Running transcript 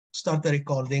start the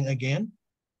recording again.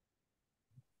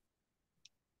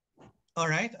 All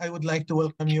right, I would like to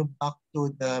welcome you back to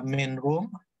the main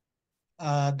room.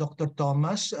 Dr.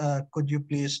 Thomas, could you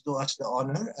please do us the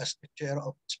honor as the chair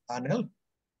of this panel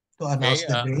to announce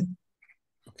the grade?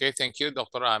 Okay, thank you,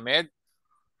 Dr. Ahmed.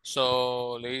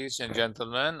 So, ladies and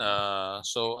gentlemen,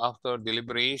 so after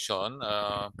deliberation,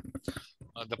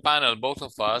 the panel, both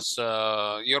of us,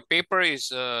 your paper is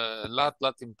a lot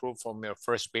improved from your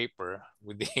first paper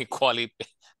with the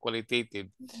qualitative,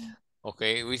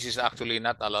 okay, which is actually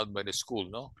not allowed by the school,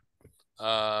 no?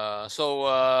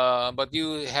 But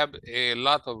you have a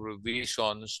lot of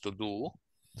revisions to do.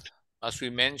 As we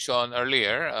mentioned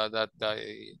earlier,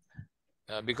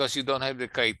 because you don't have the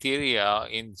criteria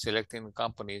in selecting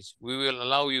companies, we will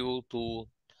allow you to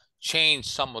change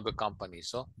some of the companies.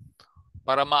 So,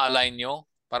 para ma-align nyo,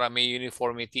 para may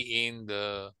uniformity in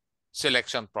the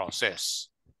selection process.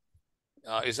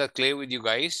 Is that clear with you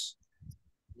guys?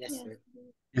 Yes, sir.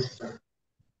 Yes, sir.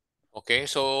 Okay,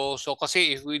 so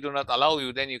kasi if we do not allow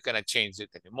you, then you cannot change it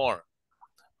anymore.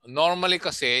 Normally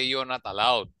kasi you're not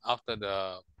allowed. After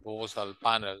the proposal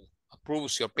panel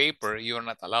approves your paper, you're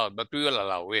not allowed, but we will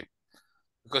allow it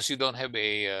because you don't have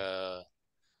a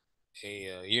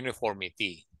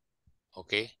uniformity.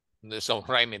 Okay, there's some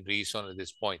rhyme and reason at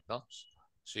this point, no?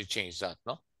 So you change that,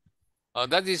 no?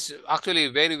 That is actually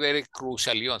very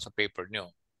crucial yun sa paper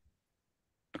nyo.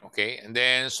 Okay, and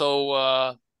then so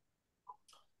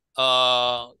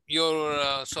so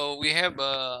we have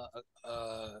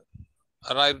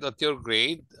arrived at your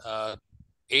grade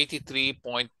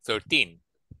 83.13.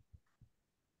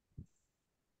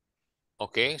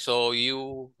 Okay, so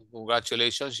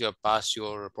congratulations, you have passed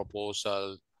your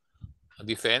proposal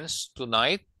defense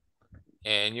tonight,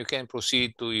 and you can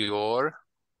proceed to your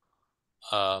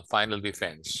final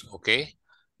defense. Okay,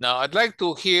 now I'd like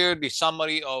to hear the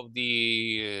summary of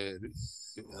the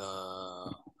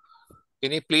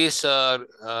can you please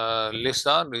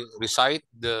recite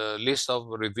the list of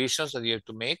revisions that you have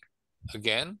to make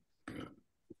again?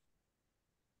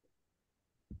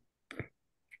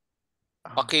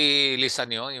 Paki-lista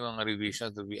nyo yung mga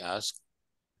revisions that we asked.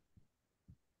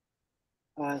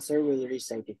 Sir, will you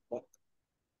recite it po?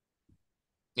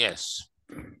 Yes.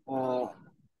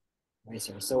 Okay,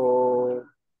 sir. So,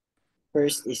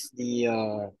 first is the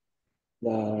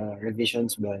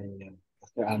revisions by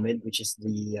Dr. Ahmed, which is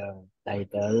the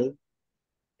title.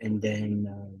 And then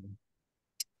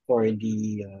for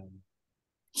the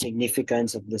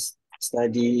significance of the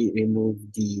study, remove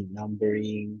the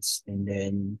numberings, and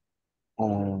then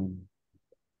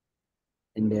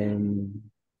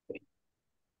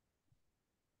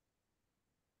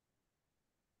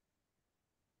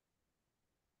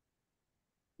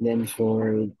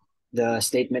for the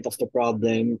statement of the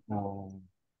problem,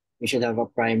 we should have a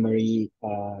primary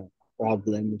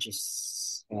problem, which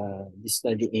is the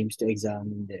study aims to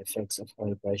examine the effects of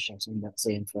oil prices on the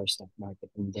ASEAN stock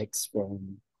market index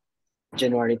from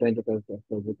January 2012 to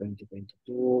October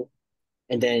 2022.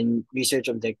 And then research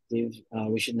objective,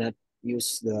 we should not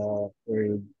use the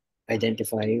word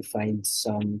identify, find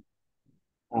some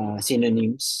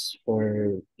synonyms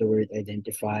for the word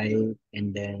identify,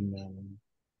 and then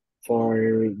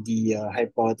for the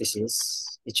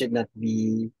hypothesis, it should not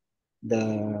be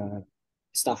the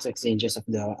stocks exchanges of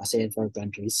the ASEAN 4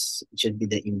 countries. It should be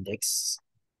the index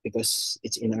because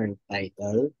it's in our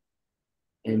title.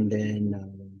 And then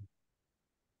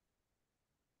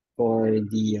for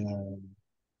the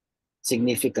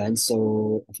significance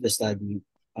of the study,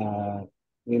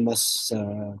 we must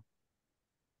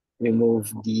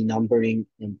remove the numbering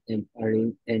and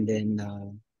then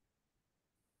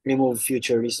remove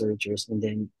future researchers, and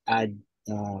then add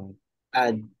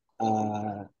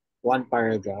one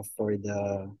paragraph for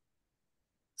the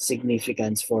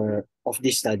significance of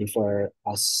this study for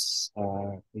us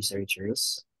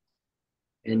researchers.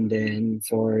 And then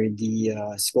for the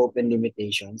scope and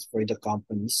limitations for the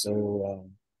company, so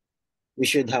we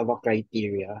should have a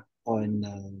criteria on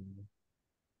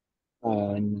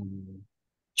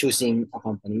choosing a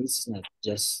company. It's not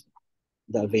just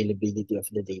the availability of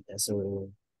the data. So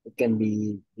it can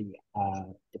be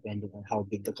depending on how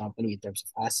big the company in terms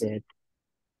of asset.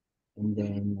 And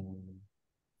then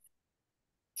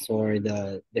for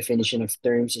the definition of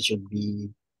terms, it should be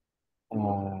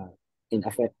in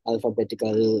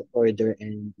alphabetical order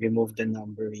and remove the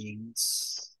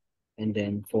numberings. And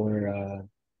then for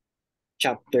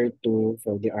chapter 2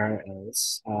 for the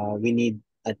RLs, we need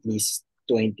at least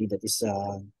 20 that is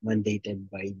mandated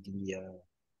by the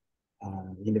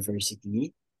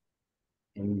university.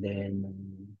 And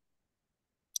then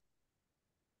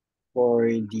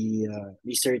for the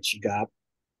research gap,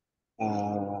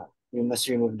 we must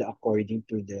remove the according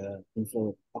to the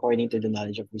info, according to the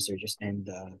knowledge of researchers, and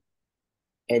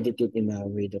edit it in a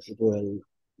way that it will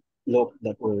look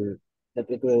that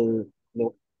it will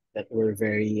look that we're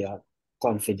very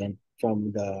confident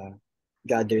from the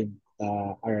gathered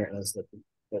RLs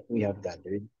that we have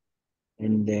gathered.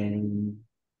 And then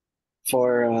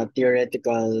for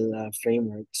theoretical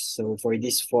frameworks, so for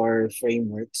these four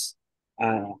frameworks,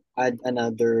 add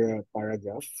another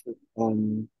paragraph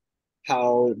on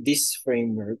how these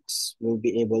frameworks will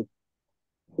be able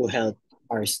to help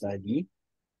our study.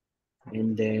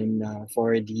 And then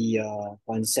for the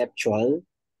conceptual,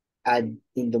 add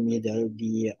in the middle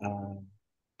the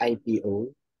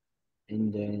IPO.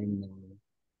 And then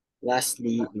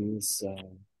lastly is,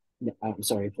 I'm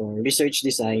sorry, for research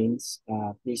designs,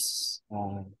 please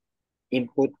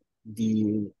input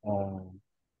the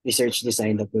research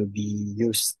design that will be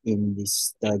used in this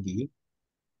study.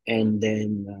 And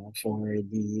then for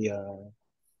the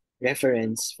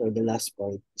reference, for the last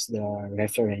part is the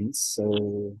reference.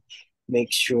 So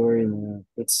make sure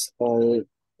it's all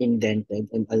indented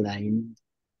and aligned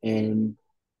and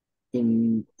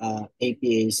in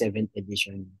APA 7th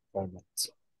edition formats.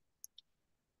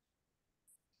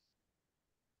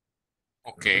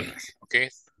 Okay. Okay.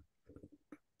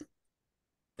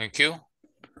 Thank you.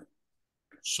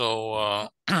 So,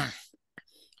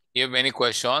 you have any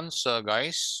questions,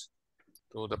 guys,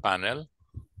 to the panel?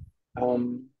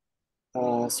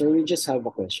 So we just have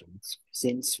a question.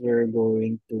 Since we're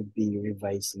going to be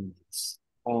revising this,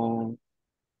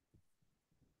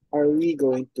 are we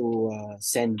going to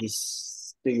send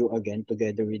this to you again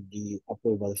together with the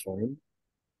approval form?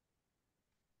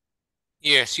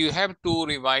 Yes, you have to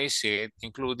revise it,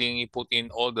 including you put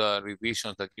in all the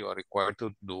revisions that you are required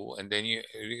to do, and then you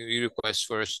request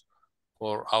first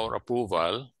for our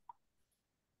approval.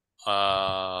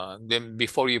 Then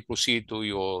before you proceed to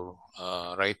your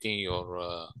writing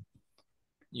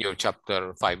your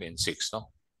chapter 5 and 6, no?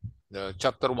 The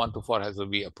chapter 1 to 4 has to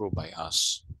be approved by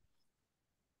us.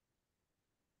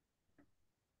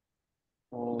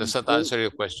 Does that answer your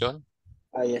question?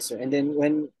 Yes, sir. And then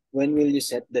when will you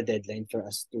set the deadline for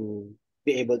us to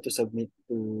be able to submit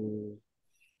to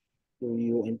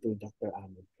you and to Dr.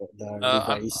 Ahmed for the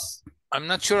revise? I'm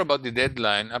not sure about the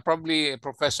deadline. Probably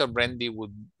Professor Brandy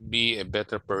would be a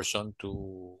better person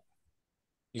to.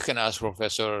 You can ask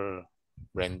Professor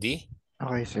Brandy.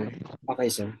 Okay, sir. Okay,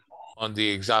 sir. On the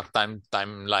exact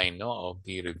timeline, no, of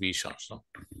the revisions, no.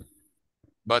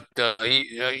 But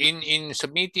in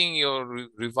submitting your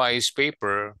revised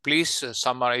paper, please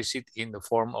summarize it in the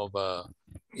form of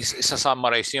it's a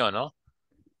summarize nyo, no?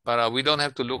 Para we don't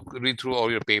have to read through all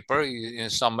your paper in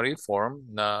summary form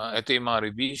na ito yung mga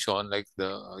revision like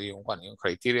yung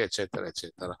criteria, etc., etc.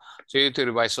 So you have to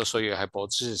revise also your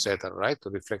hypothesis, etc., right?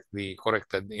 To reflect the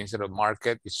corrected instead of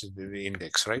market, it's the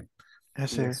index, right?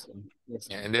 Yes, sir. Yes, sir. Yes,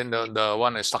 sir. Yeah, and then the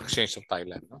one is stock exchange of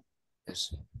Thailand, no?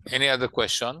 Yes. Any other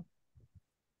question?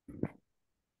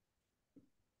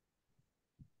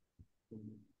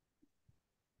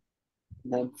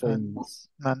 None for me.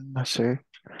 None, sir.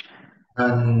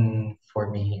 None for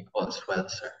me as well,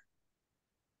 sir.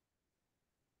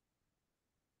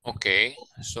 Okay,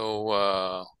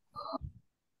 so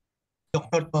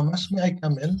Dr. Thomas, may I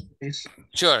come in, please?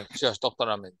 sure, Dr.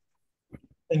 Ahmed.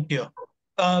 Thank you.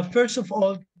 First of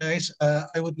all, guys,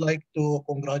 I would like to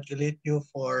congratulate you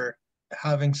for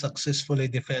having successfully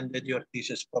defended your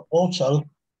thesis proposal.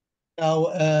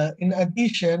 Now, in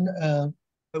addition,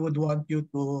 I would want you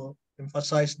to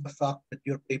emphasize the fact that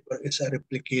your paper is a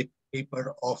replicate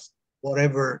paper of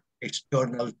whatever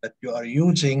journal that you are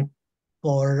using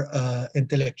for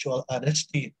intellectual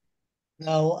honesty.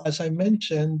 Now, as I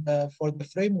mentioned, for the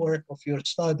framework of your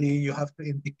study, you have to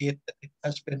indicate that it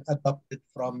has been adopted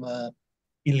from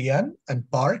Ilian and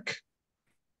Park,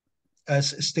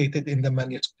 as stated in the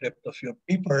manuscript of your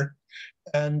paper.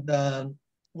 And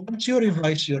once you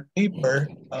revise your paper,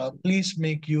 please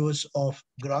make use of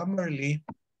Grammarly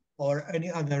or any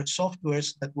other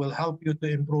softwares that will help you to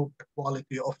improve the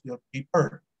quality of your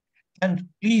paper. And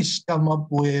please come up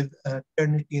with a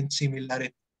Turnitin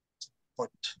similarity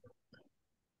report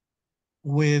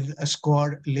with a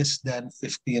score less than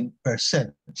 15%.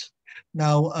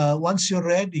 Now, once you're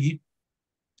ready,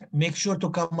 make sure to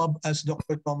come up, as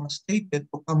Dr. Thomas stated,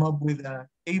 to come up with a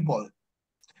table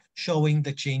showing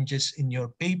the changes in your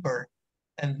paper,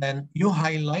 and then you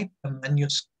highlight the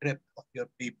manuscript of your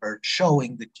paper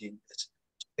showing the changes.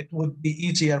 It would be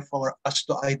easier for us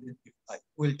to identify.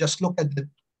 We'll look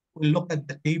at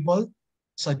the table,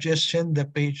 suggestion, the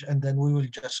page, and then we will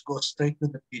just go straight to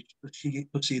the page to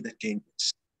see the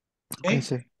changes. Okay, Okay,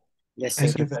 sir. Yes,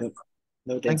 thank sir. you very much.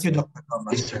 Noted, Thank you, sir. Dr.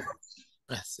 Thomas.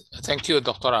 Yes, sir. Thank you,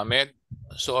 Dr. Ahmed.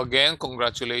 So again,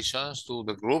 congratulations to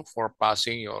the group for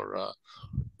passing your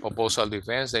proposal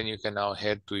defense. Then you can now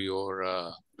head to your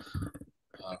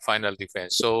final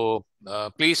defense. So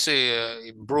please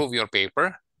improve your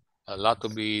paper. A lot to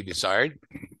be desired.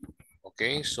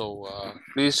 Okay, so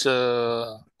please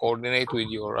coordinate with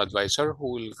your advisor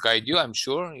who will guide you. I'm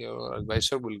sure your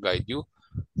advisor will guide you.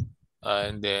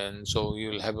 And then so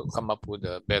you'll have come up with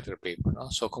a better paper. No?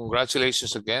 So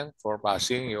congratulations again for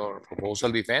passing your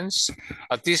proposal defense.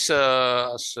 At least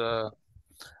as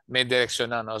may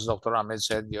direction, as Dr. Ahmed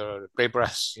said, your paper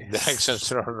has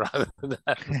directions rather than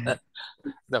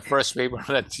the first paper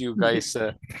that you guys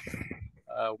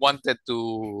wanted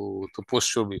to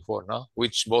push through before, no?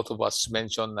 Which both of us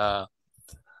mentioned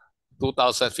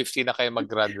 2015 na kayo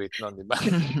mag-graduate noon, di ba?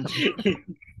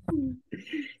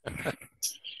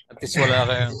 At least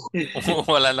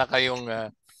wala na kayong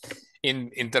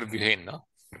interviewin, no?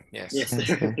 Yes. Yes, Yes,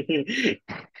 sir. sir.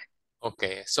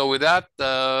 Okay. So with that,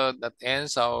 that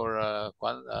ends our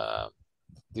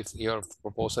your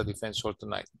proposal defense for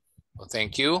tonight. So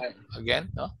thank you again.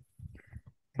 No?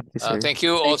 Thank you, sir. Thank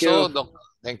you Thank also, you.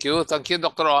 Thank you,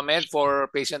 Dr. Ahmed, for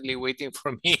patiently waiting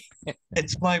for me.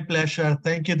 It's my pleasure.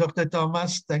 Thank you, Dr.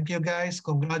 Thomas. Thank you, guys.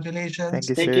 Congratulations. Thank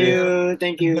you, Thank sir. you.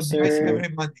 Thank you, Good night, sir.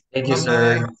 everybody. Thank you, Bye-bye.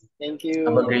 sir. Thank Have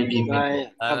a you. great evening. Bye.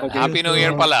 Have a great Happy New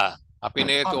Year too. pala. Happy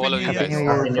New Year to Happy all of New you Year guys. New to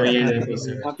all. Happy New Year Happy to New you, sir.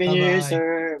 Year. Happy New Year, Bye-bye.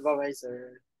 sir. Bye-bye, sir.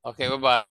 Okay, bye-bye.